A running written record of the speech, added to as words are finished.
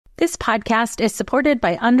This podcast is supported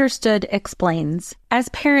by Understood Explains. As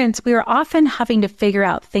parents, we are often having to figure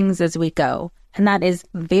out things as we go, and that is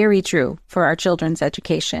very true for our children's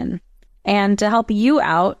education. And to help you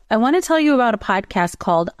out, I want to tell you about a podcast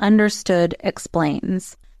called Understood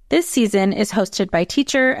Explains. This season is hosted by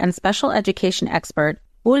teacher and special education expert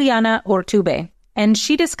Juliana Urtubey, and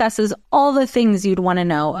she discusses all the things you'd want to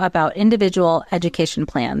know about individual education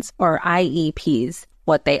plans, or IEPs,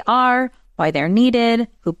 what they are, why they're needed,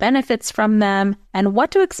 who benefits from them, and what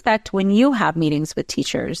to expect when you have meetings with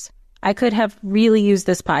teachers. I could have really used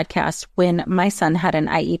this podcast when my son had an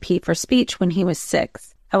IEP for speech when he was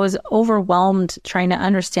 6. I was overwhelmed trying to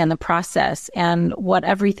understand the process and what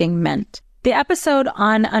everything meant. The episode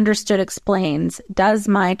on Understood Explains, Does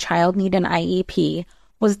My Child Need an IEP?,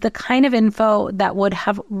 was the kind of info that would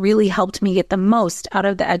have really helped me get the most out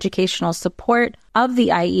of the educational support of the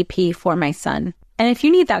IEP for my son. And if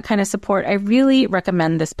you need that kind of support, I really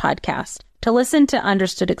recommend this podcast. To listen to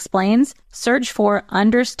Understood Explains, search for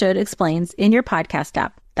Understood Explains in your podcast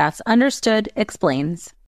app. That's Understood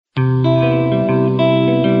Explains.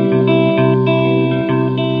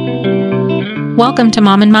 Welcome to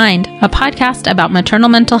Mom in Mind, a podcast about maternal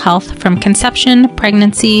mental health from conception,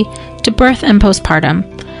 pregnancy, to birth and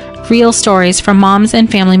postpartum. Real stories from moms and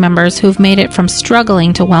family members who've made it from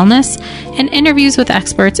struggling to wellness, and interviews with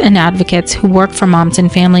experts and advocates who work for moms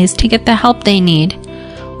and families to get the help they need.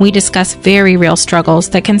 We discuss very real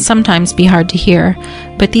struggles that can sometimes be hard to hear,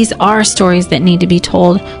 but these are stories that need to be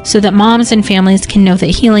told so that moms and families can know that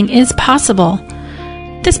healing is possible.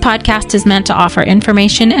 This podcast is meant to offer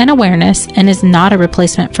information and awareness and is not a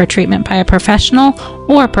replacement for treatment by a professional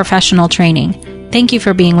or professional training. Thank you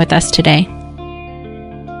for being with us today.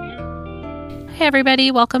 Hey everybody,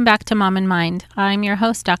 welcome back to Mom in Mind. I'm your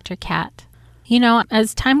host, Dr. Kat. You know,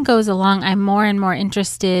 as time goes along, I'm more and more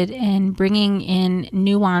interested in bringing in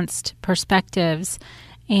nuanced perspectives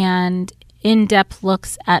and in-depth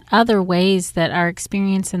looks at other ways that our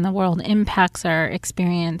experience in the world impacts our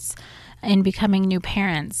experience in becoming new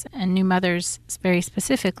parents and new mothers, very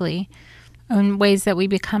specifically, in ways that we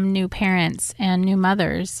become new parents and new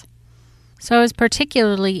mothers. So I was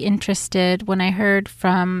particularly interested when I heard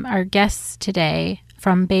from our guests today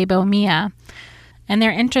from Bebo Mia and their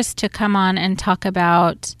interest to come on and talk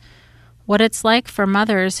about what it's like for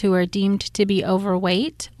mothers who are deemed to be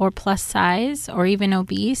overweight or plus size or even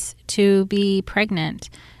obese to be pregnant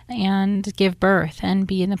and give birth and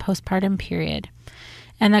be in the postpartum period,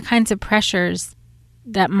 and the kinds of pressures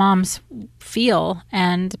that moms feel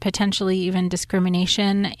and potentially even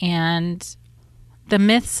discrimination and the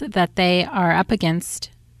myths that they are up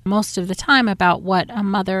against most of the time about what a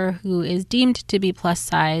mother who is deemed to be plus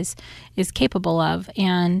size is capable of,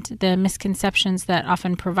 and the misconceptions that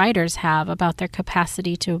often providers have about their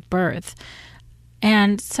capacity to birth.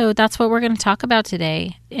 And so that's what we're going to talk about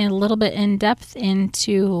today, a little bit in depth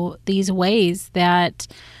into these ways that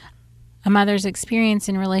a mother's experience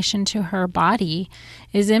in relation to her body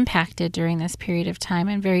is impacted during this period of time,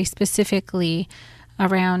 and very specifically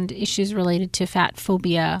around issues related to fat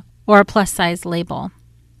phobia or a plus size label.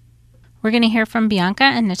 We're going to hear from Bianca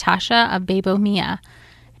and Natasha of Bebo Mia.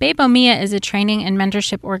 Bebo Mia is a training and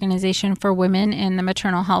mentorship organization for women in the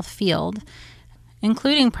maternal health field,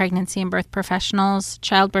 including pregnancy and birth professionals,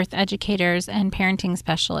 childbirth educators, and parenting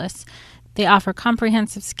specialists. They offer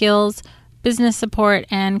comprehensive skills, business support,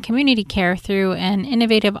 and community care through an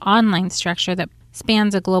innovative online structure that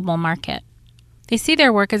spans a global market. They see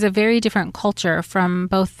their work as a very different culture from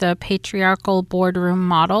both the patriarchal boardroom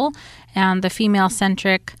model and the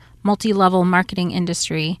female-centric, multi-level marketing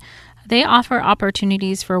industry. They offer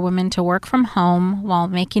opportunities for women to work from home while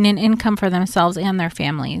making an income for themselves and their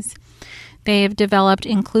families. They have developed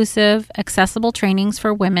inclusive, accessible trainings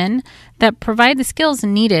for women that provide the skills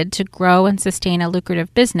needed to grow and sustain a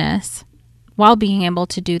lucrative business while being able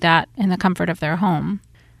to do that in the comfort of their home.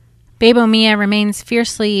 Bebo Mia remains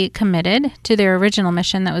fiercely committed to their original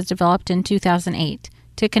mission that was developed in 2008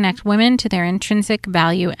 to connect women to their intrinsic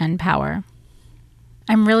value and power.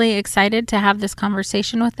 I'm really excited to have this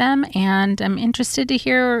conversation with them, and I'm interested to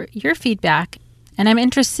hear your feedback, and I'm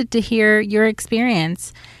interested to hear your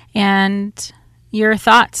experience and your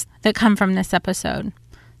thoughts that come from this episode.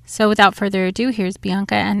 So without further ado, here's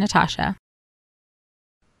Bianca and Natasha.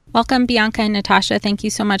 Welcome, Bianca and Natasha. Thank you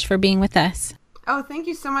so much for being with us. Oh, thank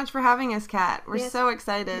you so much for having us, Kat. We're so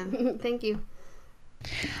excited. Thank you.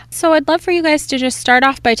 So I'd love for you guys to just start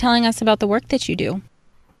off by telling us about the work that you do.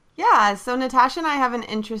 Yeah, so Natasha and I have an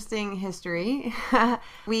interesting history.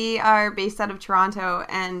 We are based out of Toronto,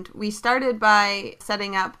 and we started by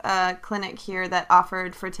setting up a clinic here that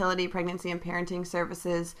offered fertility, pregnancy, and parenting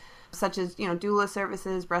services such as, doula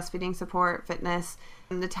services, breastfeeding support, fitness.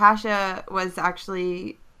 And Natasha was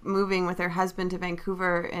actually moving with her husband to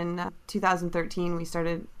Vancouver in 2013. We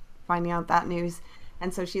started finding out that news.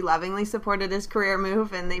 And so she lovingly supported his career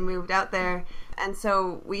move, and they moved out there. And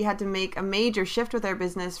so we had to make a major shift with our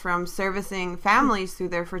business from servicing families through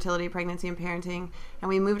their fertility, pregnancy, and parenting. And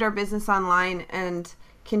we moved our business online and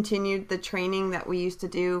continued the training that we used to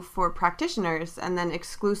do for practitioners, and then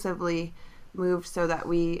exclusively moved so that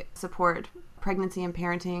we support pregnancy and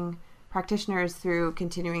parenting practitioners through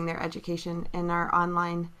continuing their education in our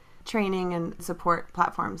online training and support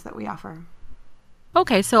platforms that we offer.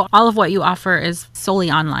 Okay, so all of what you offer is solely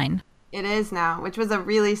online. It is now, which was a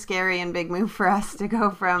really scary and big move for us to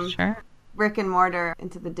go from brick and mortar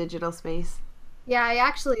into the digital space. Yeah, I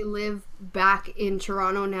actually live back in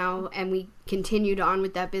Toronto now, and we continued on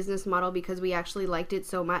with that business model because we actually liked it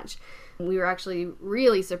so much. We were actually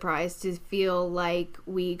really surprised to feel like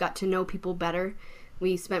we got to know people better.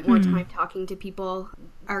 We spent more time talking to people.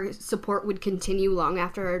 Our support would continue long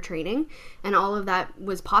after our training, and all of that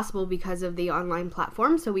was possible because of the online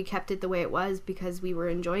platform. So we kept it the way it was because we were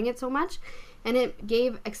enjoying it so much, and it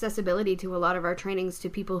gave accessibility to a lot of our trainings to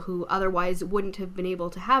people who otherwise wouldn't have been able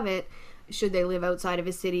to have it should they live outside of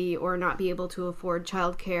a city or not be able to afford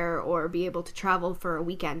childcare or be able to travel for a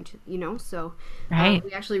weekend, So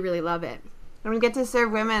we actually really love it. And we get to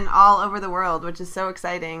serve women all over the world, which is so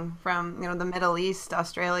exciting, from, the Middle East,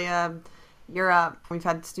 Australia, Europe. We've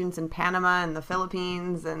had students in Panama and the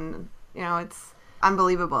Philippines, and, it's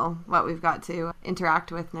unbelievable what we've got to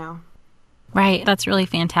interact with now. Right. That's really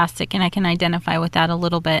fantastic. And I can identify with that a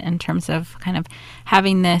little bit in terms of kind of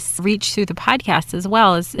having this reach through the podcast as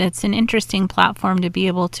well. It's an interesting platform to be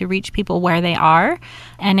able to reach people where they are.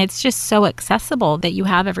 And it's just so accessible that you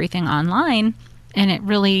have everything online, and it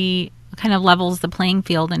really kind of levels the playing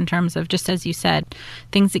field in terms of, just as you said,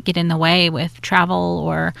 things that get in the way with travel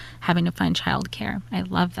or having to find childcare. I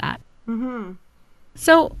love that. Mm-hmm.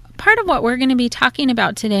 So part of what we're going to be talking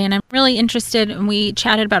about today, and I'm really interested, and we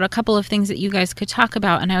chatted about a couple of things that you guys could talk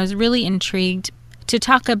about, and I was really intrigued to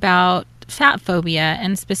talk about fat phobia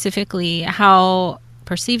and specifically how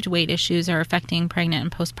perceived weight issues are affecting pregnant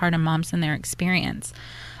and postpartum moms and their experience.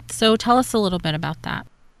 So tell us a little bit about that.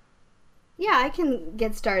 Yeah, I can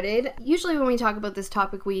get started. Usually when we talk about this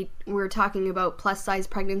topic, we're talking about plus size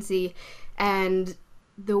pregnancy and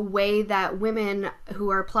the way that women who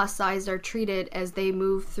are plus size are treated as they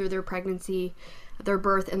move through their pregnancy, their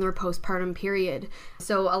birth, and their postpartum period.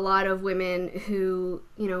 So a lot of women who,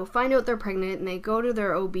 find out they're pregnant and they go to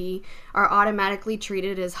their OB are automatically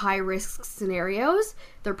treated as high risk scenarios.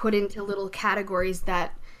 They're put into little categories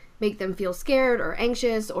that make them feel scared or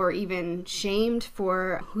anxious or even shamed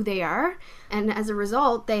for who they are. And as a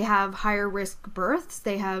result, they have higher risk births,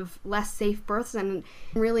 they have less safe births, and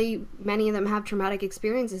really many of them have traumatic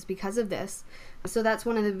experiences because of this. So that's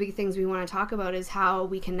one of the big things we want to talk about, is how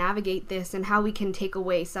we can navigate this and how we can take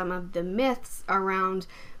away some of the myths around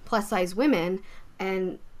plus size women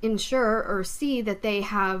and ensure or see that they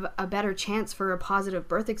have a better chance for a positive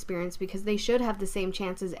birth experience, because they should have the same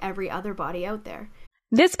chance as every other body out there.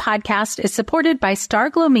 This podcast is supported by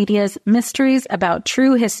Starglow Media's Mysteries About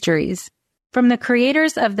True Histories. From the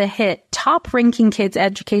creators of the hit top-ranking kids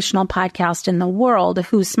educational podcast in the world,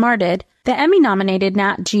 Who Smarted, the Emmy-nominated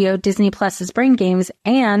Nat Geo Disney Plus's Brain Games,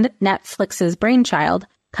 and Netflix's Brainchild,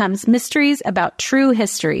 comes Mysteries About True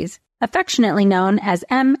Histories, affectionately known as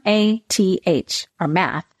MATH, or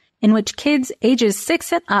math, in which kids ages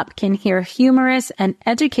 6 and up can hear humorous and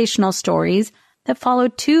educational stories that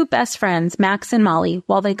followed two best friends, Max and Molly,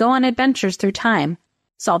 while they go on adventures through time,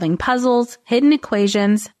 solving puzzles, hidden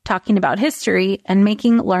equations, talking about history, and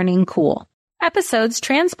making learning cool. Episodes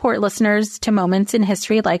transport listeners to moments in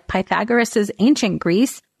history like Pythagoras' ancient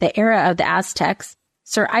Greece, the era of the Aztecs,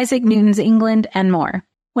 Sir Isaac Newton's England, and more.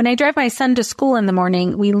 When I drive my son to school in the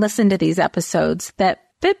morning, we listen to these episodes that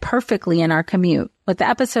fit perfectly in our commute, with the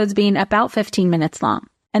episodes being about 15 minutes long.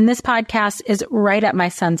 And this podcast is right up my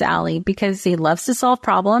son's alley because he loves to solve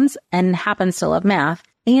problems and happens to love math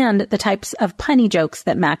and the types of punny jokes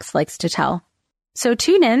that Max likes to tell. So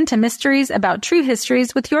tune in to Mysteries About True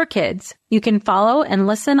Histories with your kids. You can follow and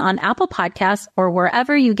listen on Apple Podcasts or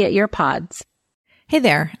wherever you get your pods. Hey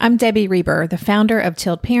there, I'm Debbie Reber, the founder of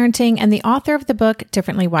Tilt Parenting and the author of the book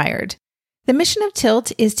Differently Wired. The mission of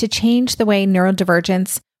Tilt is to change the way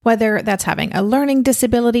neurodivergence, whether that's having a learning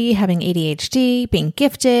disability, having ADHD, being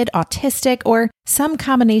gifted, autistic, or some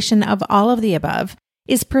combination of all of the above,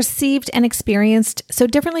 is perceived and experienced so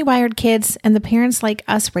differently wired kids and the parents like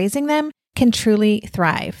us raising them can truly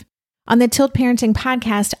thrive. On the Tilt Parenting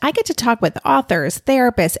podcast, I get to talk with authors,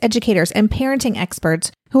 therapists, educators, and parenting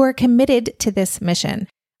experts who are committed to this mission.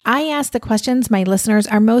 I ask the questions my listeners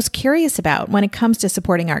are most curious about when it comes to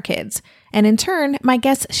supporting our kids. And in turn, my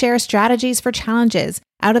guests share strategies for challenges,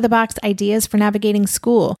 out-of-the-box ideas for navigating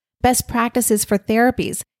school, best practices for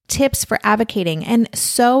therapies, tips for advocating, and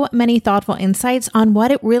so many thoughtful insights on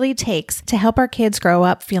what it really takes to help our kids grow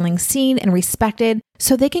up feeling seen and respected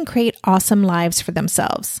so they can create awesome lives for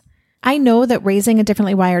themselves. I know that raising a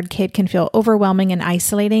differently wired kid can feel overwhelming and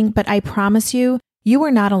isolating, but I promise you, you are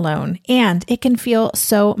not alone, and it can feel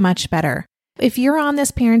so much better. If you're on this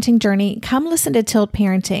parenting journey, come listen to Tilt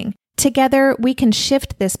Parenting. Together, we can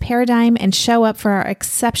shift this paradigm and show up for our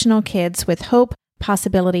exceptional kids with hope,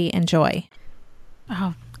 possibility, and joy.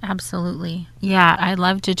 Oh, absolutely. Yeah, I'd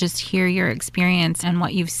love to just hear your experience and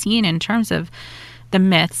what you've seen in terms of the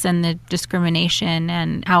myths and the discrimination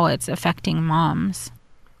and how it's affecting moms.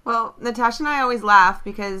 Well, Natasha and I always laugh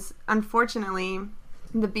because, unfortunately,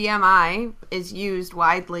 the BMI is used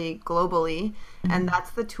widely globally, and that's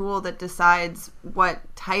the tool that decides what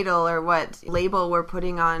title or what label we're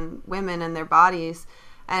putting on women and their bodies.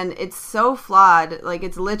 And it's so flawed. Like,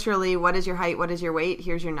 it's literally, what is your height? What is your weight?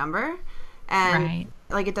 Here's your number. And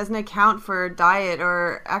like, it doesn't account for diet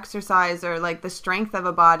or exercise or like the strength of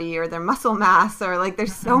a body or their muscle mass, or like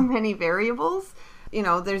there's so many variables. You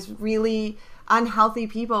know, there's really unhealthy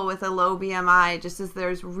people with a low BMI, just as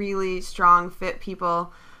there's really strong, fit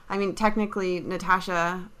people. I mean, technically,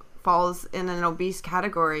 Natasha falls in an obese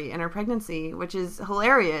category in her pregnancy, which is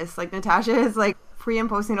hilarious. Like, Natasha is like pre and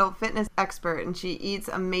postnatal fitness expert, and she eats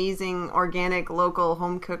amazing, organic, local,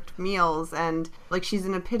 home-cooked meals, and like, she's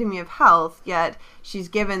an epitome of health, yet she's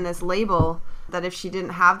given this label that if she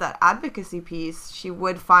didn't have that advocacy piece, she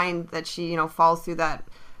would find that she, you know, falls through that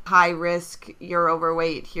high risk, you're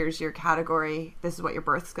overweight, here's your category, this is what your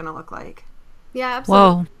birth's going to look like. Yeah,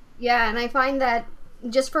 absolutely. Whoa. Yeah, and I find that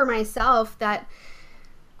just for myself, that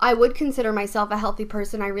I would consider myself a healthy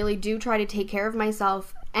person. I really do try to take care of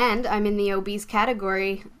myself, and I'm in the obese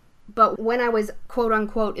category. But when I was quote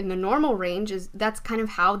unquote in the normal range, that's kind of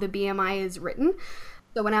how the BMI is written.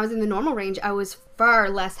 So when I was in the normal range, I was far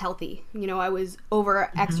less healthy. You know, I was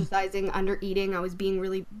over exercising, under eating. I was being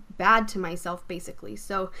really bad to myself, basically.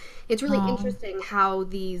 So it's really interesting how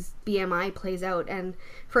these BMI plays out. And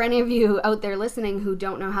for any of you out there listening who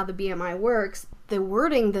don't know how the BMI works, the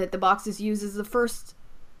wording that the boxes use is the first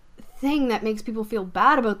thing that makes people feel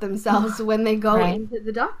bad about themselves when they go into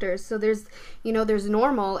the doctors. So there's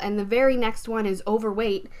normal, and the very next one is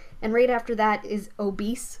overweight, and right after that is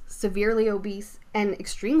obese, severely obese, and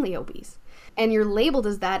extremely obese. And you're labeled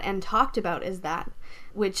as that and talked about as that,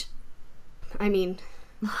 which, I mean,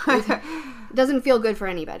 doesn't feel good for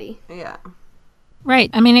anybody. Yeah. Right.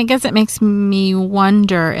 I mean, I guess it makes me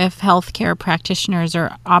wonder if healthcare practitioners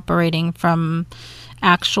are operating from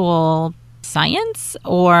actual science,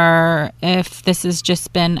 or if this has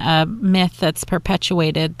just been a myth that's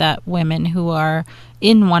perpetuated that women who are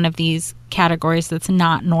in one of these categories that's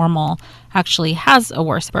not normal actually has a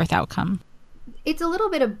worse birth outcome. It's a little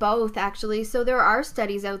bit of both, actually. So there are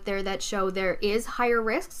studies out there that show there is higher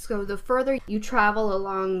risks. So the further you travel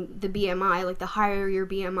along the BMI, like the higher your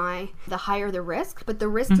BMI, the higher the risk. But the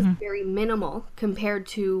risk is very minimal compared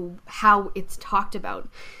to how it's talked about.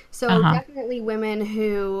 So definitely women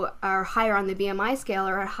who are higher on the BMI scale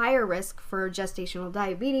are at higher risk for gestational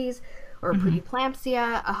diabetes or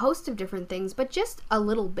preeclampsia, a host of different things, but just a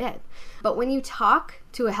little bit. But when you talk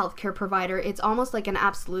to a healthcare provider, it's almost like an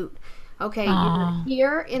absolute. Okay, you're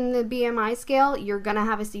here in the BMI scale, you're going to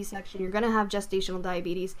have a C-section, you're going to have gestational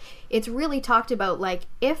diabetes. It's really talked about like,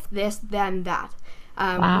 if this, then that.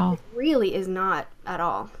 It really is not at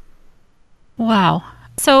all. Wow.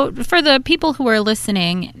 So for the people who are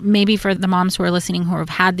listening, maybe for the moms who are listening who have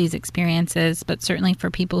had these experiences, but certainly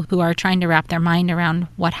for people who are trying to wrap their mind around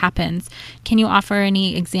what happens, can you offer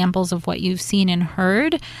any examples of what you've seen and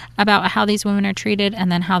heard about how these women are treated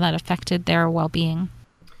and then how that affected their well-being?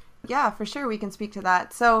 Yeah, for sure. We can speak to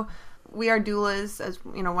that. So we are doulas, as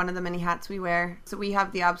you know, one of the many hats we wear. So we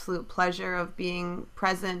have the absolute pleasure of being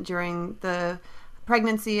present during the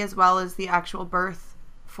pregnancy as well as the actual birth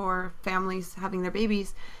for families having their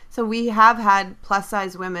babies. So we have had plus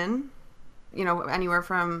size women, you know, anywhere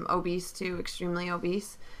from obese to extremely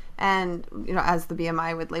obese, and, you know, as the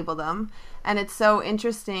BMI would label them. And it's so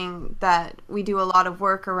interesting that we do a lot of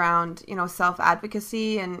work around, you know,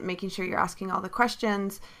 self-advocacy and making sure you're asking all the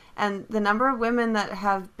questions. And the number of women that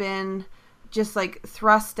have been just like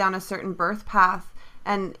thrust down a certain birth path.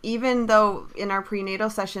 And even though in our prenatal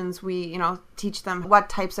sessions, we, you know, teach them what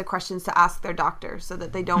types of questions to ask their doctor so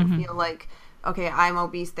that they don't feel like okay, I'm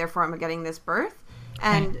obese, therefore I'm getting this birth.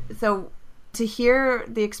 And so to hear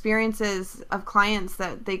the experiences of clients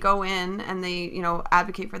that they go in and they, you know,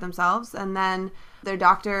 advocate for themselves, and then their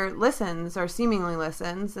doctor listens or seemingly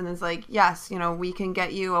listens and is like, yes, you know, we can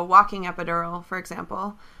get you a walking epidural, for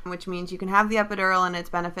example, which means you can have the epidural and its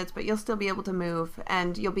benefits, but you'll still be able to move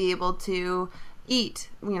and you'll be able to eat,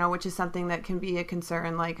 you know, which is something that can be a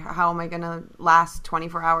concern. Like, how am I going to last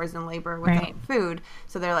 24 hours in labor without food?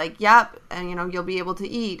 So they're like, yep. And, you know, you'll be able to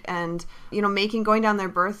eat, and, you know, going down their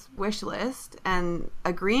birth wish list and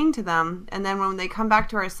agreeing to them. And then when they come back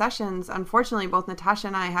to our sessions, unfortunately, both Natasha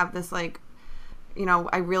and I have this like, you know,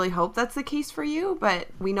 I really hope that's the case for you, but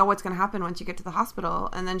we know what's going to happen once you get to the hospital.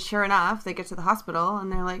 And then sure enough, they get to the hospital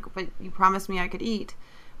and they're like, but you promised me I could eat,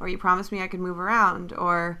 or you promised me I could move around,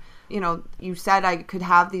 or, you know, you said I could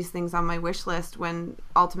have these things on my wish list, when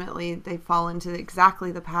ultimately they fall into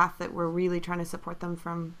exactly the path that we're really trying to support them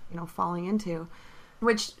from, you know, falling into,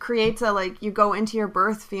 which creates a, like, you go into your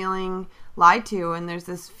birth feeling lied to, and there's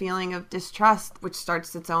this feeling of distrust, which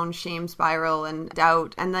starts its own shame spiral and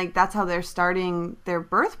doubt. And like, that's how they're starting their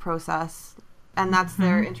birth process. And that's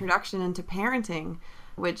their introduction into parenting,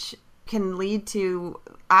 which can lead to,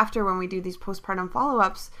 after, when we do these postpartum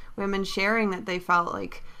follow-ups, women sharing that they felt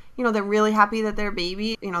like, you know, they're really happy that their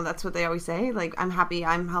baby, you know, that's what they always say, like, I'm happy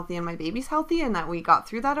I'm healthy and my baby's healthy and that we got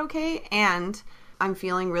through that okay. And I'm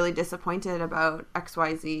feeling really disappointed about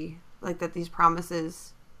XYZ, like that these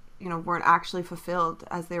promises, you know, weren't actually fulfilled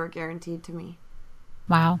as they were guaranteed to me.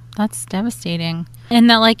 Wow, that's devastating. And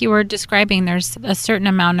that, like you were describing, there's a certain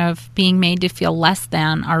amount of being made to feel less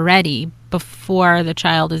than already before the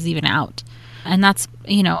child is even out. And that's,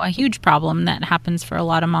 you know, a huge problem that happens for a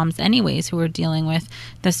lot of moms anyways, who are dealing with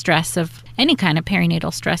the stress of any kind of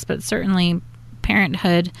perinatal stress, but certainly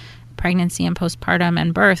parenthood, pregnancy and postpartum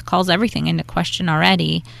and birth calls everything into question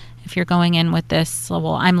already. If you're going in with this,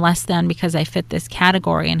 well, I'm less than because I fit this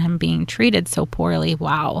category and I'm being treated so poorly.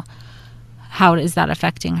 Wow. How is that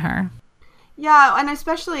affecting her? Yeah, and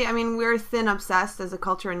especially, I mean, we're thin obsessed as a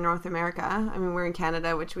culture in North America. I mean, we're in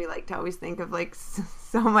Canada, which we like to always think of like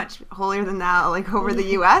so much holier than thou, like over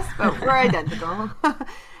the US, but we're identical.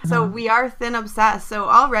 So we are thin obsessed. So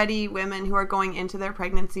already women who are going into their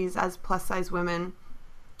pregnancies as plus size women,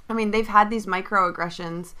 I mean, they've had these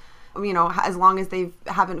microaggressions, you know, as long as they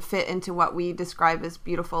haven't fit into what we describe as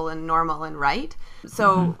beautiful and normal and right.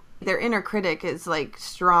 So their inner critic is like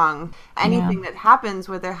strong. Anything that happens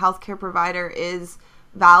with their healthcare provider is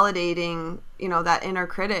validating, you know, that inner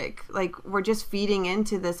critic. Like, we're just feeding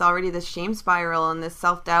into this shame spiral and this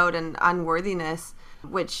self-doubt and unworthiness,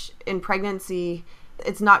 which in pregnancy,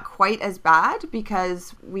 it's not quite as bad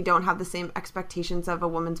because we don't have the same expectations of a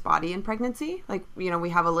woman's body in pregnancy. Like, you know,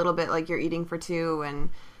 we have a little bit like, you're eating for two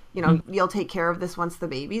and, you know, you'll take care of this once the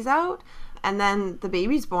baby's out. And then the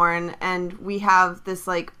baby's born, and we have this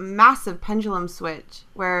like massive pendulum switch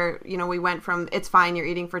where, you know, we went from it's fine, you're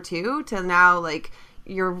eating for two, to now like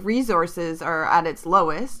your resources are at its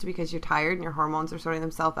lowest because you're tired and your hormones are sorting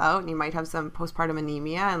themselves out, and you might have some postpartum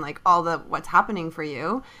anemia and like all the what's happening for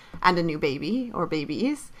you, and a new baby or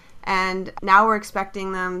babies. And now we're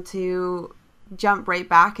expecting them to jump right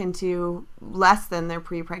back into less than their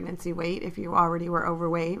pre-pregnancy weight if you already were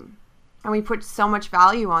overweight. And we put so much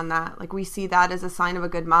value on that. Like, we see that as a sign of a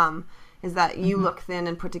good mom, is that you look thin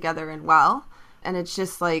and put together and well. And it's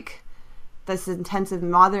just like this intensive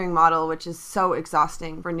mothering model, which is so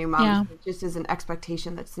exhausting for new moms. Yeah. It just is an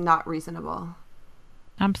expectation that's not reasonable.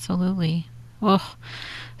 Absolutely. Well,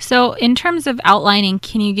 so in terms of outlining,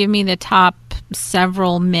 can you give me the top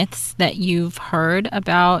several myths that you've heard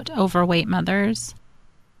about overweight mothers?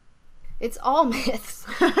 It's all myths.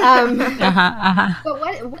 But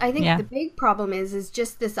what I think the big problem is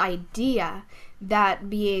just this idea that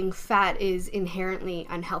being fat is inherently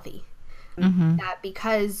unhealthy. That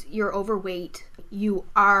because you're overweight, you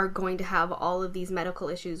are going to have all of these medical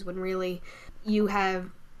issues, when really you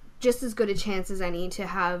have just as good a chance as any to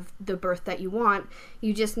have the birth that you want.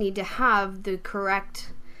 You just need to have the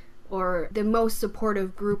correct or the most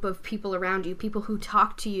supportive group of people around you, people who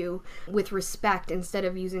talk to you with respect instead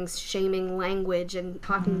of using shaming language and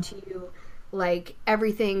talking to you like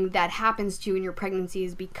everything that happens to you in your pregnancy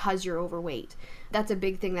is because you're overweight. That's a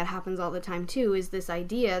big thing that happens all the time too, is this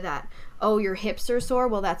idea that, oh, your hips are sore,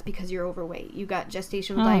 well, that's because you're overweight. You got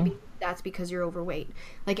gestational diabetes, that's because you're overweight.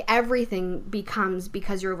 Like, everything becomes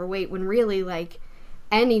because you're overweight, when really, like,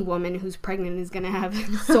 any woman who's pregnant is going to have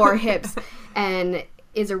sore hips and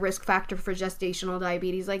is a risk factor for gestational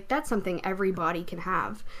diabetes. Like, that's something everybody can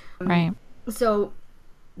have. Right. So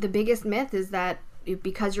the biggest myth is that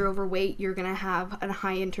because you're overweight, you're going to have a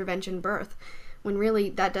high intervention birth, when really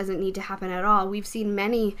that doesn't need to happen at all. We've seen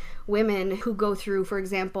many women who go through, for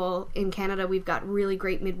example, in Canada, we've got really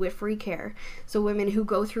great midwifery care. So women who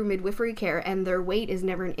go through midwifery care and their weight is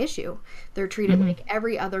never an issue. They're treated like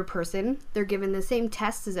every other person. They're given the same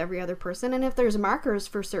tests as every other person. And if there's markers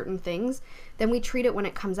for certain things, then we treat it when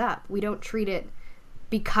it comes up. We don't treat it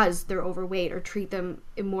because they're overweight or treat them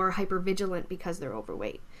more hypervigilant because they're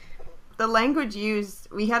overweight. The language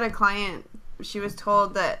used, we had a client, she was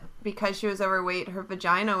told that because she was overweight, her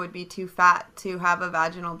vagina would be too fat to have a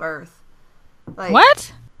vaginal birth. Like,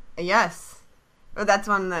 what? Yes. Well, that's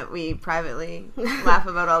one that we privately laugh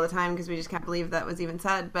about all the time because we just can't believe that was even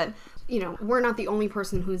said. But, you know, we're not the only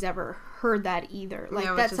person who's ever heard that either. Like,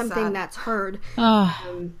 yeah, that's something sad. that's heard.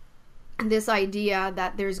 Oh. This idea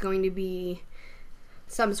that there's going to be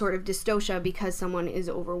some sort of dystocia because someone is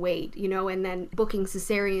overweight, you know, and then booking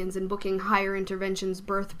cesareans and booking higher interventions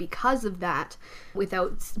birth because of that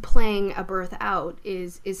without playing a birth out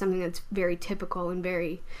is something that's very typical and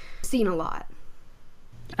very seen a lot.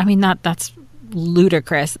 I mean, that's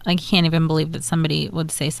ludicrous. I can't even believe that somebody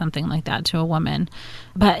would say something like that to a woman.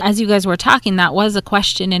 But as you guys were talking, that was a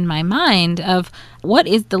question in my mind of what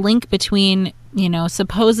is the link between, you know,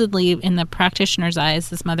 supposedly in the practitioner's eyes,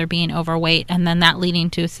 this mother being overweight and then that leading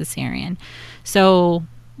to a cesarean. So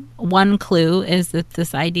one clue is that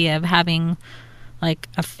this idea of having like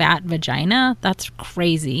a fat vagina, that's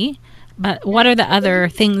crazy. But what are the other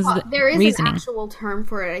things? There is reasoning? An actual term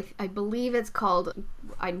for it. I believe it's called,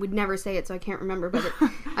 I would never say it, so I can't remember, but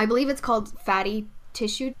I believe it's called fatty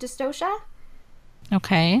tissue dystocia.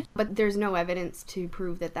 Okay. But there's no evidence to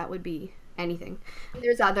prove that that would be anything.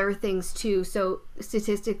 There's other things too. So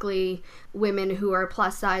statistically, women who are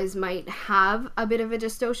plus size might have a bit of a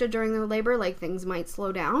dystocia during their labor, like things might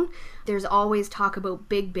slow down. There's always talk about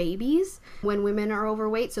big babies when women are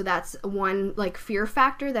overweight. So that's one like fear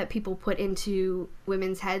factor that people put into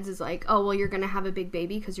women's heads is like, oh, well, you're going to have a big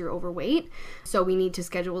baby because you're overweight. So we need to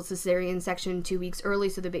schedule a cesarean section 2 weeks early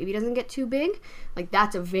so the baby doesn't get too big. Like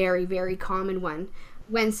that's a very, very common one.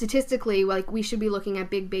 When statistically, like, we should be looking at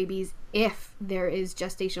big babies if there is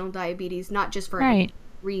gestational diabetes, not just for any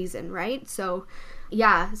reason, right? So,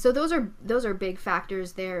 yeah, so those are big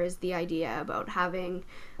factors. There is the idea about having,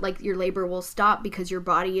 like, your labor will stop because your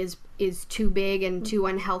body is too big and too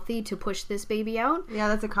unhealthy to push this baby out. Yeah,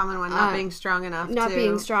 that's a common one. Not being strong enough to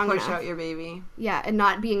push out your baby. Yeah, and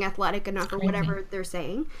not being athletic enough or whatever they're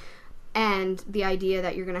saying. And the idea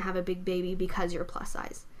that you're going to have a big baby because you're plus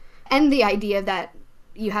size. And the idea that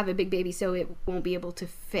you have a big baby so it won't be able to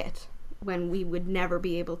fit when we would never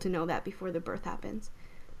be able to know that before the birth happens.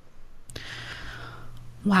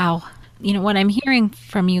 Wow. You know, what I'm hearing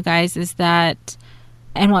from you guys is that,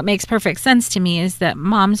 and what makes perfect sense to me is that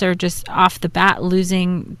moms are just off the bat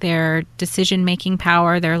losing their decision-making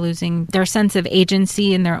power. They're losing their sense of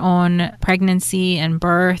agency in their own pregnancy and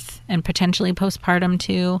birth and potentially postpartum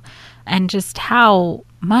too. And just how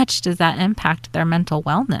much does that impact their mental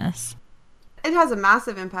wellness? It has a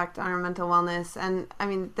massive impact on our mental wellness. And I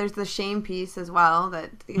mean, there's the shame piece as well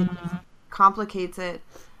that complicates it.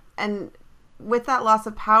 And with that loss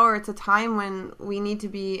of power, it's a time when we need to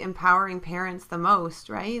be empowering parents the most,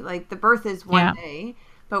 right? Like the birth is one day,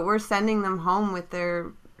 but we're sending them home with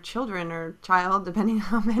their children or child, depending on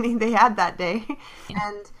how many they had that day.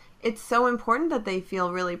 And it's so important that they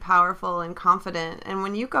feel really powerful and confident. And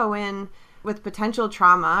when you go in with potential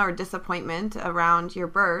trauma or disappointment around your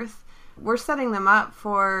birth, we're setting them up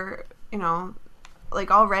for, you know,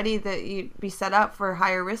 like already that you'd be set up for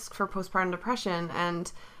higher risk for postpartum depression,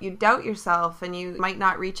 and you doubt yourself and you might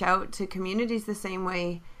not reach out to communities the same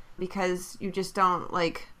way because you just don't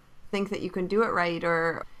like think that you can do it right,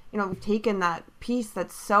 or, you know, taken that piece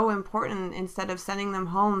that's so important instead of sending them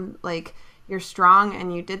home like you're strong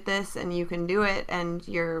and you did this and you can do it and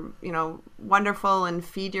you're, you know, wonderful and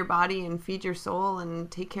feed your body and feed your soul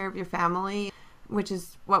and take care of your family, which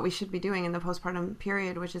is what we should be doing in the postpartum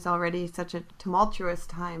period, which is already such a tumultuous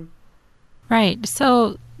time. Right.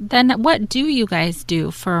 So then what do you guys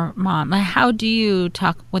do for mom? How do you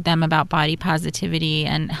talk with them about body positivity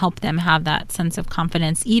and help them have that sense of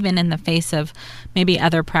confidence, even in the face of maybe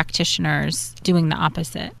other practitioners doing the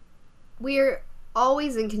opposite? We're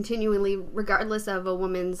always and continually, regardless of a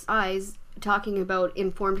woman's eyes, talking about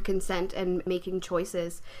informed consent and making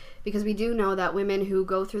choices. Because we do know that women who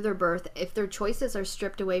go through their birth, if their choices are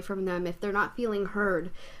stripped away from them, if they're not feeling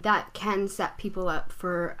heard, that can set people up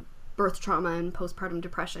for birth trauma and postpartum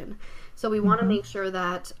depression. So we want to make sure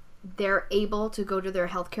that they're able to go to their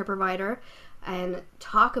healthcare provider and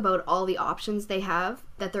talk about all the options they have,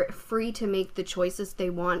 that they're free to make the choices they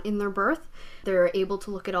want in their birth. They're able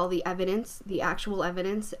to look at all the evidence, the actual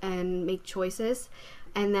evidence, and make choices,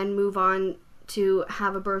 and then move on to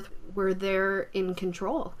have a birth where they're in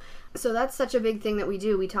control. So that's such a big thing that we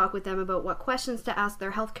do. We talk with them about what questions to ask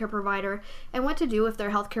their healthcare provider and what to do if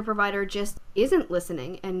their healthcare provider just isn't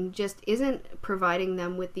listening and just isn't providing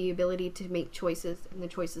them with the ability to make choices and the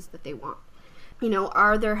choices that they want. You know,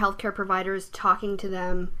 are their healthcare providers talking to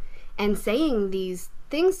them and saying these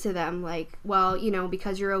things to them like, well, you know,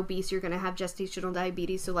 because you're obese, you're going to have gestational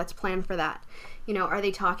diabetes, so let's plan for that. You know, are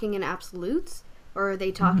they talking in absolutes, or are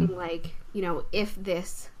they talking like, you know, if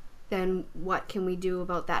this, then what can we do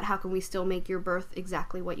about that? How can we still make your birth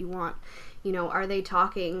exactly what you want? You know, are they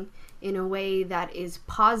talking in a way that is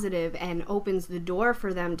positive and opens the door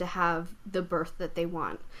for them to have the birth that they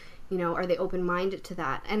want? You know, are they open-minded to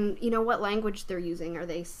that? And, you know, what language they're using. Are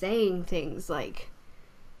they saying things like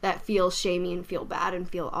that feel shamey and feel bad and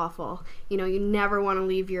feel awful? You know, you never want to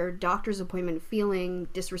leave your doctor's appointment feeling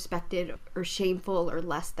disrespected or shameful or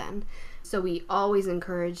less than. So we always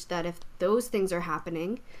encourage that if those things are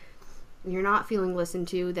happening, you're not feeling listened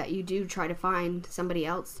to, that you do try to find somebody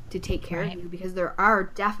else to take care of you, because there are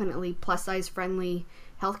definitely plus-size friendly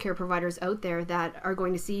healthcare providers out there that are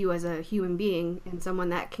going to see you as a human being and someone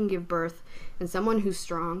that can give birth and someone who's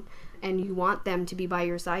strong, and you want them to be by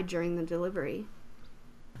your side during the delivery.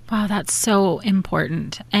 Wow, that's so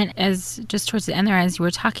important. And as just towards the end there, as you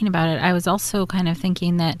were talking about it, I was also kind of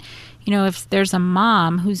thinking that, you know, if there's a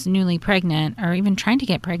mom who's newly pregnant or even trying to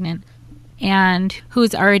get pregnant and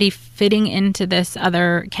who's already fitting into this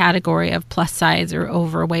other category of plus size or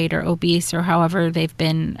overweight or obese or however they've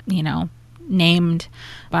been, you know, named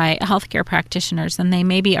by healthcare practitioners, and they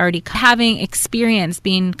may be already having experience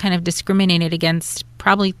being kind of discriminated against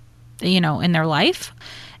probably, you know, in their life,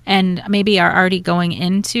 and maybe are already going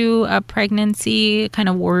into a pregnancy kind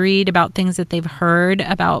of worried about things that they've heard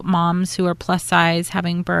about moms who are plus size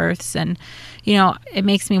having births. And, you know, it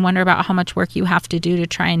makes me wonder about how much work you have to do to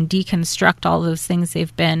try and deconstruct all those things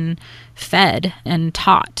they've been fed and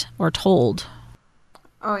taught or told.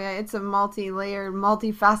 Oh yeah, it's a multi-layered,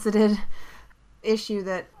 multifaceted issue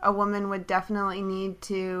that a woman would definitely need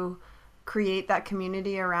to create that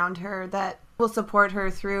community around her that will support her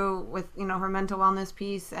through with, you know, her mental wellness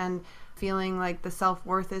piece and feeling like the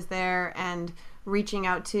self-worth is there, and reaching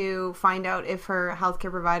out to find out if her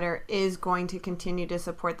healthcare provider is going to continue to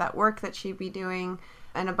support that work that she'd be doing,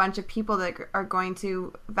 and a bunch of people that are going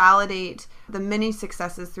to validate the many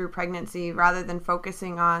successes through pregnancy rather than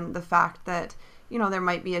focusing on the fact that, you know, there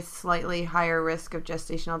might be a slightly higher risk of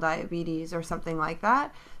gestational diabetes or something like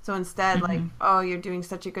that. So instead, like, oh, you're doing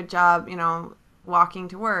such a good job, you know, walking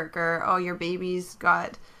to work, or, oh, your baby's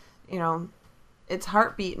got, you know, its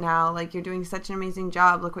heartbeat now, like, you're doing such an amazing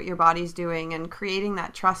job, look what your body's doing, and creating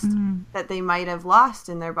that trust that they might have lost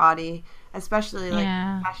in their body, especially like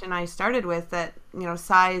Ash and I started with, that, you know,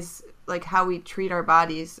 size, like how we treat our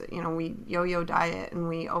bodies, you know, we yo-yo diet and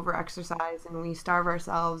we over-exercise and we starve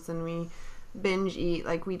ourselves and we binge eat,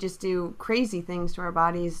 like we just do crazy things to our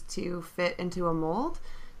bodies to fit into a mold.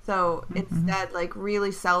 So instead, like,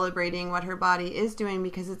 really celebrating what her body is doing,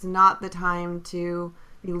 because it's not the time to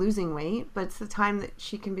be losing weight, but it's the time that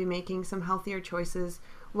she can be making some healthier choices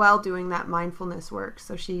while doing that mindfulness work,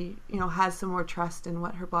 so she, you know, has some more trust in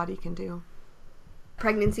what her body can do.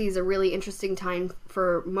 Pregnancy is a really interesting time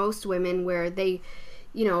for most women where they,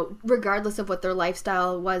 you know, regardless of what their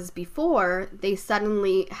lifestyle was before, they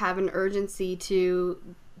suddenly have an urgency to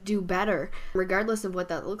do better, regardless of what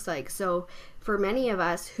that looks like. So for many of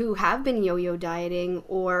us who have been yo-yo dieting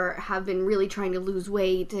or have been really trying to lose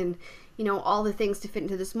weight and, you know, all the things to fit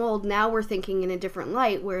into this mold, now we're thinking in a different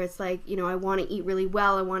light, where it's like, you know, I want to eat really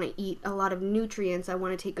well, I want to eat a lot of nutrients, I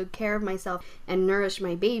want to take good care of myself and nourish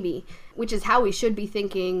my baby, which is how we should be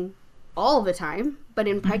thinking all the time. But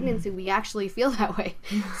in pregnancy, we actually feel that way.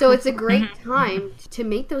 So it's a great time to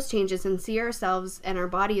make those changes and see ourselves and our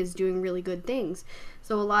body is doing really good things.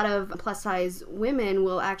 So a lot of plus size women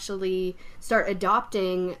will actually start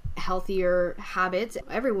adopting healthier habits.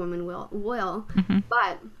 Every woman will.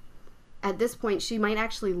 But at this point, she might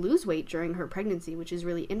actually lose weight during her pregnancy, which is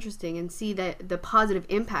really interesting, and see that the positive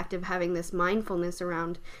impact of having this mindfulness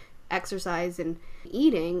around exercise and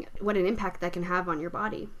eating, what an impact that can have on your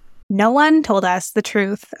body. No one told us the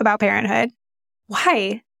truth about parenthood.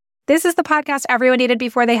 Why? This is the podcast everyone needed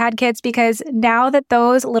before they had kids, because now that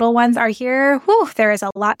those little ones are here, there is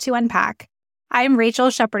a lot to unpack. I'm Rachel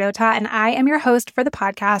Shepardota, and I am your host for the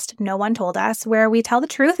podcast No One Told Us, where we tell the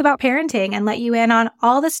truth about parenting and let you in on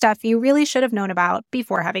all the stuff you really should have known about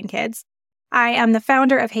before having kids. I am the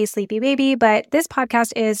founder of Hey Sleepy Baby, but this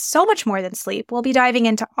podcast is so much more than sleep. We'll be diving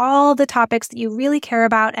into all the topics that you really care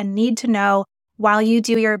about and need to know while you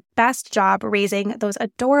do your best job raising those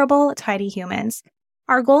adorable, tiny humans.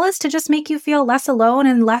 Our goal is to just make you feel less alone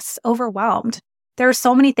and less overwhelmed. There are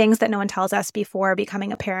so many things that no one tells us before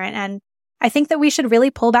becoming a parent, and I think that we should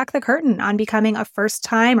really pull back the curtain on becoming a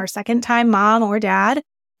first-time or second-time mom or dad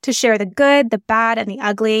to share the good, the bad, and the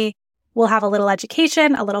ugly. We'll have a little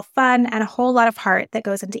education, a little fun, and a whole lot of heart that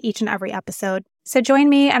goes into each and every episode. So join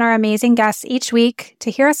me and our amazing guests each week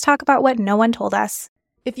to hear us talk about what no one told us.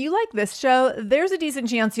 If you like this show, there's a decent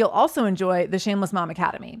chance you'll also enjoy the Shameless Mom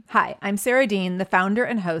Academy. Hi, I'm Sarah Dean, the founder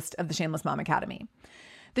and host of the Shameless Mom Academy.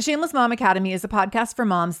 The Shameless Mom Academy is a podcast for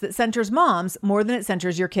moms that centers moms more than it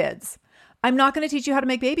centers your kids. I'm not going to teach you how to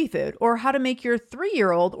make baby food or how to make your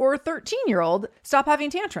 3-year-old or 13-year-old stop having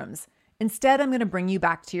tantrums. Instead, I'm going to bring you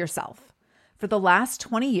back to yourself. For the last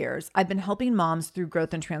 20 years, I've been helping moms through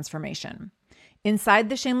growth and transformation. Inside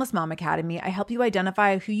the Shameless Mom Academy, I help you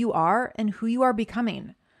identify who you are and who you are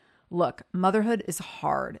becoming. Look, motherhood is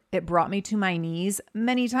hard. It brought me to my knees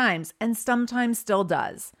many times and sometimes still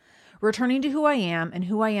does. Returning to who I am and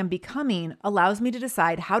who I am becoming allows me to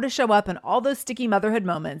decide how to show up in all those sticky motherhood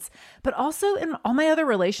moments, but also in all my other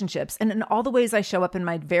relationships and in all the ways I show up in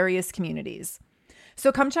my various communities.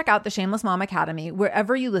 So come check out the Shameless Mom Academy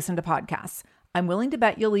wherever you listen to podcasts. I'm willing to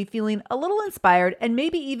bet you'll leave feeling a little inspired and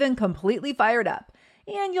maybe even completely fired up.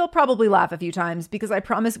 And you'll probably laugh a few times because I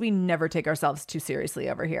promise we never take ourselves too seriously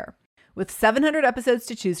over here. With 700 episodes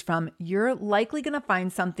to choose from, you're likely going to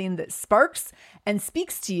find something that sparks and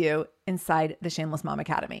speaks to you inside the Shameless Mom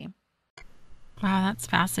Academy. Wow, that's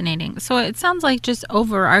fascinating. So it sounds like, just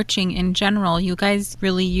overarching in general, you guys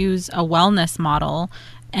really use a wellness model,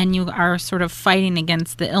 and you are sort of fighting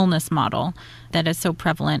against the illness model that is so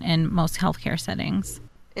prevalent in most healthcare settings.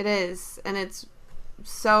 It is, and it's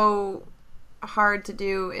so hard to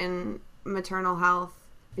do in maternal health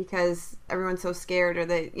because everyone's so scared, or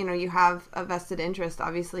that, you have a vested interest,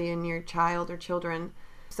 obviously, in your child or children.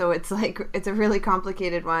 So it's a really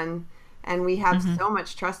complicated one. And we have so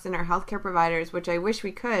much trust in our healthcare providers, which I wish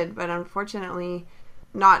we could, but unfortunately,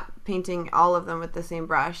 not painting all of them with the same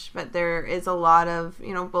brush. But there is a lot of,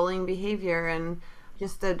 bullying behavior and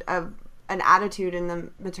just an attitude in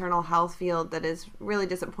the maternal health field that is really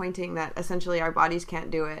disappointing, that essentially our bodies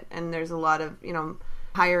can't do it. And there's a lot of,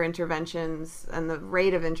 higher interventions, and the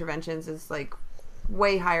rate of interventions is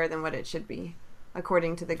way higher than what it should be,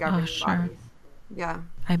 according to the governing bodies. Yeah.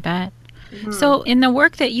 I bet. So in the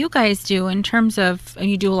work that you guys do, in terms of,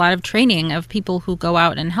 you do a lot of training of people who go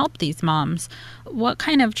out and help these moms. What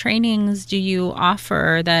kind of trainings do you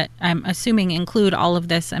offer that I'm assuming include all of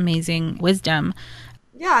this amazing wisdom?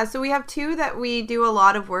 Yeah, so we have 2 that we do a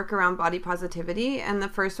lot of work around body positivity. And the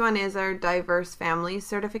first one is our diverse families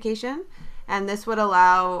certification. And this would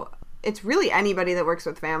allow, it's really anybody that works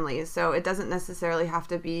with families. So it doesn't necessarily have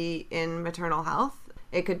to be in maternal health.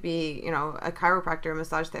 It could be, a chiropractor, a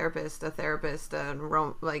massage therapist,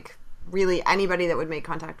 really anybody that would make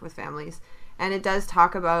contact with families. And it does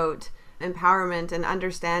talk about empowerment and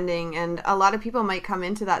understanding. And a lot of people might come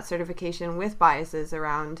into that certification with biases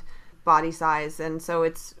around body size. And so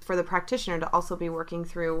it's for the practitioner to also be working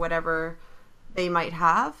through whatever they might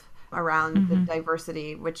have around the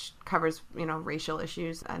diversity, which covers, racial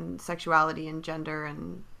issues and sexuality and gender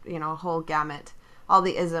and, a whole gamut. All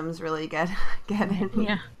the isms really get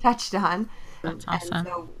touched on. That's awesome. And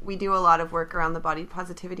so we do a lot of work around the body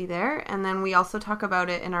positivity there. And then we also talk about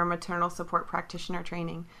it in our maternal support practitioner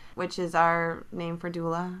training, which is our name for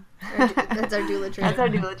doula. That's our doula training. That's our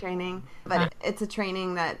doula training. But it's a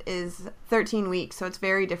training that is 13 weeks, so it's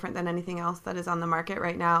very different than anything else that is on the market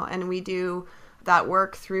right now. And we do that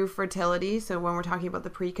work through fertility. So when we're talking about the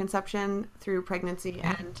preconception, through pregnancy,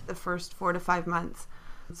 and the first 4 to 5 months.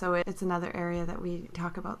 So it's another area that we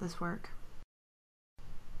talk about this work.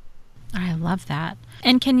 I love that.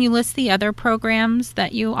 And can you list the other programs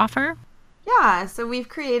that you offer? Yeah, so we've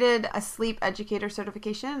created a sleep educator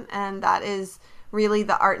certification, and that is really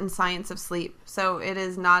the art and science of sleep. So it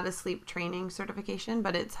is not a sleep training certification,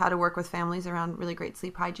 but it's how to work with families around really great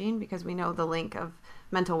sleep hygiene, because we know the link of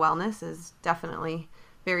mental wellness is definitely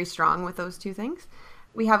very strong with those 2 things.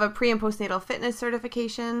 We have a pre- and postnatal fitness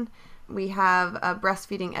certification. We have a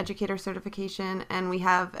breastfeeding educator certification, and we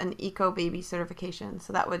have an eco baby certification.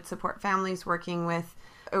 So that would support families working with,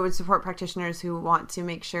 it would support practitioners who want to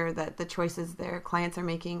make sure that the choices their clients are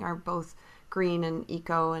making are both green and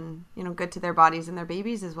eco and, good to their bodies and their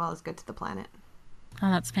babies, as well as good to the planet. Oh,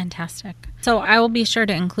 that's fantastic. So I will be sure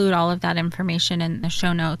to include all of that information in the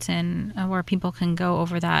show notes, and where people can go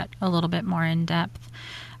over that a little bit more in depth.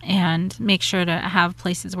 and make sure to have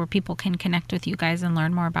places where people can connect with you guys and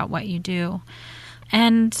learn more about what you do.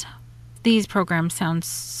 And these programs sound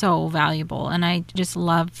so valuable, and I just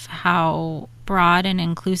love how broad and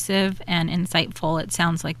inclusive and insightful it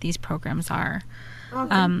sounds like these programs are. Oh,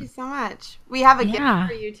 thank you so much. We have a gift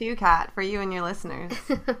for you too, Kat, for you and your listeners.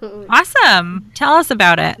 Awesome. Tell us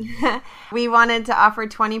about it. We wanted to offer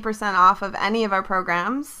 20% off of any of our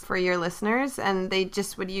programs for your listeners, and they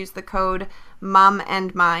just would use the code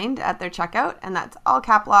MOMandMind at their checkout, and that's all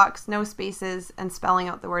cap locks, no spaces, and spelling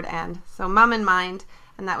out the word and. So Mom and Mind,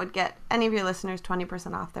 and that would get any of your listeners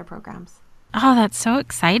 20% off their programs. Oh, that's so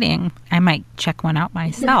exciting. I might check one out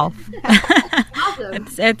myself. Awesome.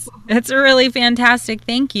 It's really fantastic.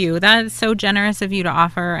 Thank you. That is so generous of you to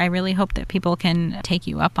offer. I really hope that people can take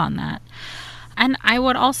you up on that. And I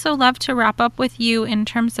would also love to wrap up with you in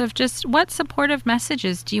terms of just what supportive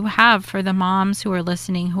messages do you have for the moms who are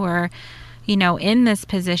listening, who are, in this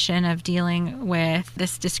position of dealing with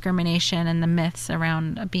this discrimination and the myths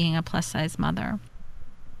around being a plus-size mother?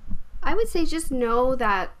 I would say just know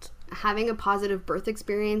that having a positive birth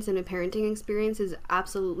experience and a parenting experience is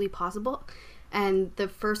absolutely possible. And the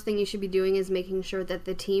first thing you should be doing is making sure that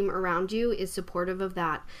the team around you is supportive of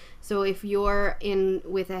that. So if you're in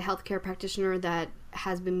with a healthcare practitioner that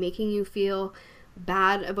has been making you feel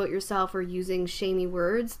bad about yourself or using shamey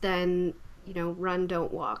words, then, run,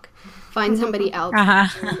 don't walk. Find somebody else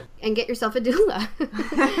and get yourself a doula.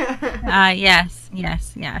 Yes.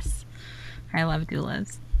 I love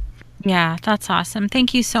doulas. Yeah, that's awesome.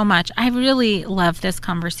 Thank you so much. I really love this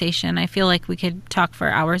conversation. I feel like we could talk for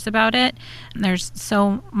hours about it. There's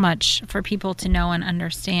so much for people to know and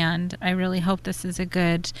understand. I really hope this is a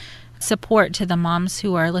good support to the moms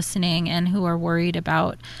who are listening and who are worried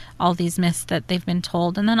about all these myths that they've been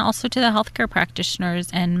told, and then also to the healthcare practitioners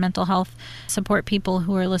and mental health support people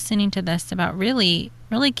who are listening to this about really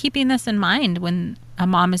keeping this in mind when a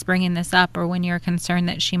mom is bringing this up, or when you're concerned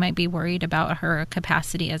that she might be worried about her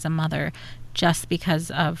capacity as a mother just because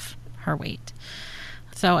of her weight.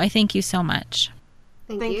 So I thank you so much.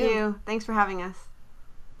 Thank you. Thanks for having us.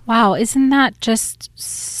 Wow, isn't that just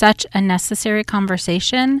such a necessary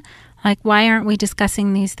conversation? Like, why aren't we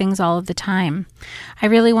discussing these things all of the time? I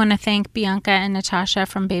really want to thank Bianca and Natasha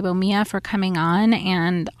from Bebo Mia for coming on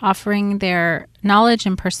and offering their knowledge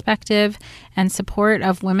and perspective and support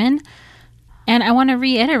of women. And I want to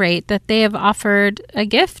reiterate that they have offered a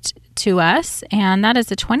gift to us, and that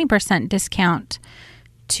is a 20% discount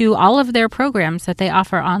to all of their programs that they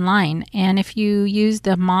offer online. And if you use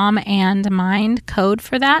the Mom and Mind code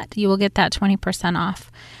for that, you will get that 20%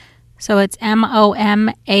 off. So it's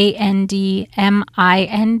MOMANDMIND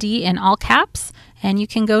in all caps. And you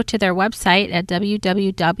can go to their website at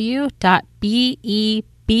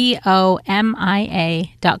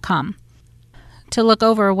www.bebomia.com to look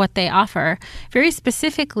over what they offer. Very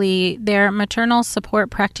specifically, their maternal support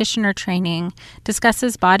practitioner training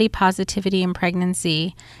discusses body positivity in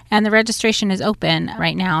pregnancy, and the registration is open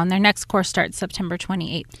right now, and their next course starts September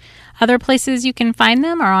 28th. Other places you can find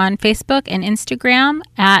them are on Facebook and Instagram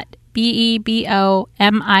at BEBOMIAINC,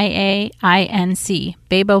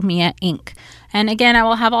 Bebo Mia Inc. And again, I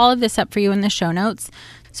will have all of this up for you in the show notes.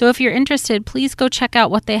 So if you're interested, please go check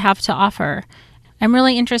out what they have to offer. I'm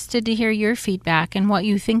really interested to hear your feedback and what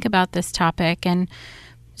you think about this topic. And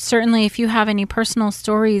certainly if you have any personal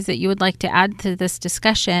stories that you would like to add to this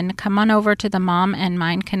discussion, come on over to the Mom and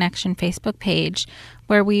Mind Connection Facebook page,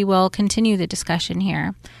 where we will continue the discussion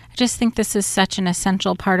here. I just think this is such an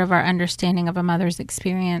essential part of our understanding of a mother's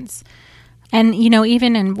experience. And,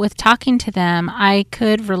 even with talking to them, I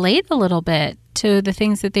could relate a little bit to the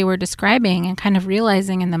things that they were describing and kind of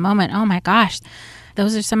realizing in the moment, oh my gosh,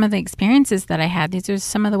 those are some of the experiences that I had. These are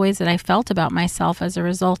some of the ways that I felt about myself as a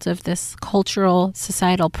result of this cultural,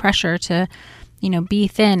 societal pressure to, be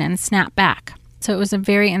thin and snap back. So it was a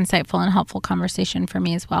very insightful and helpful conversation for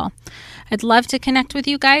me as well. I'd love to connect with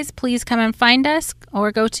you guys. Please come and find us,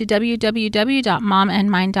 or go to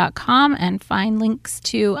www.momandmind.com and find links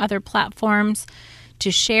to other platforms to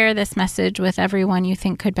share this message with everyone you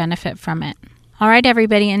think could benefit from it. All right,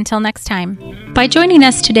 everybody, until next time. By joining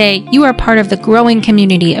us today, you are part of the growing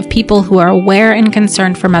community of people who are aware and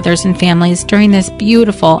concerned for mothers and families during this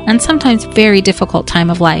beautiful and sometimes very difficult time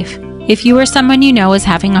of life. If you or someone you know is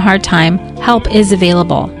having a hard time, help is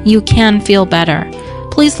available. You can feel better.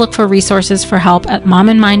 Please look for resources for help at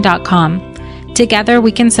momandmind.com. Together,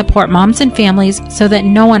 we can support moms and families so that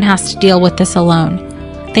no one has to deal with this alone.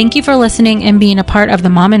 Thank you for listening and being a part of the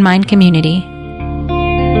Mom and Mind community.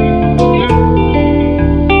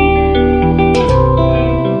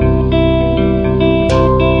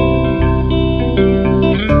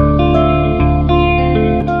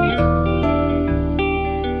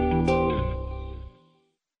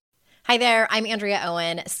 Hi there, I'm Andrea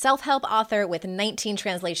Owen, self-help author with 19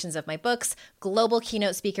 translations of my books, global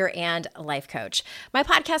keynote speaker, and life coach. My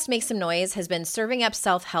podcast, Make Some Noise, has been serving up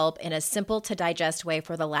self-help in a simple-to-digest way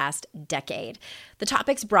for the last decade. The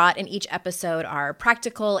topics brought in each episode are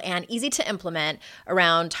practical and easy to implement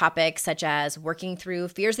around topics such as working through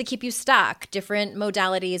fears that keep you stuck, different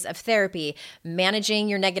modalities of therapy, managing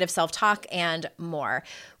your negative self-talk, and more.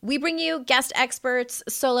 We bring you guest experts,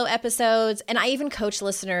 solo episodes, and I even coach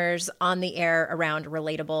listeners on the air around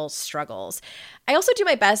relatable struggles. I also do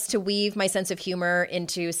my best to weave my sense of humor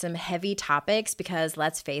into some heavy topics because,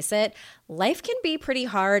 let's face it, life can be pretty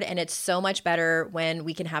hard, and it's so much better when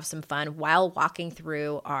we can have some fun while walking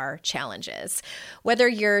through our challenges. Whether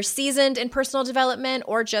you're seasoned in personal development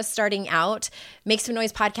or just starting out, Make Some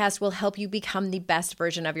Noise podcast will help you become the best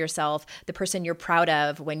version of yourself, the person you're proud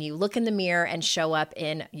of when you look in the mirror and show up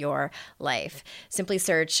in your life. Simply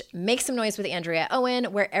search Make Some Noise with Andrea Owen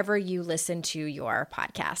wherever you listen to your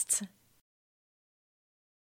podcasts.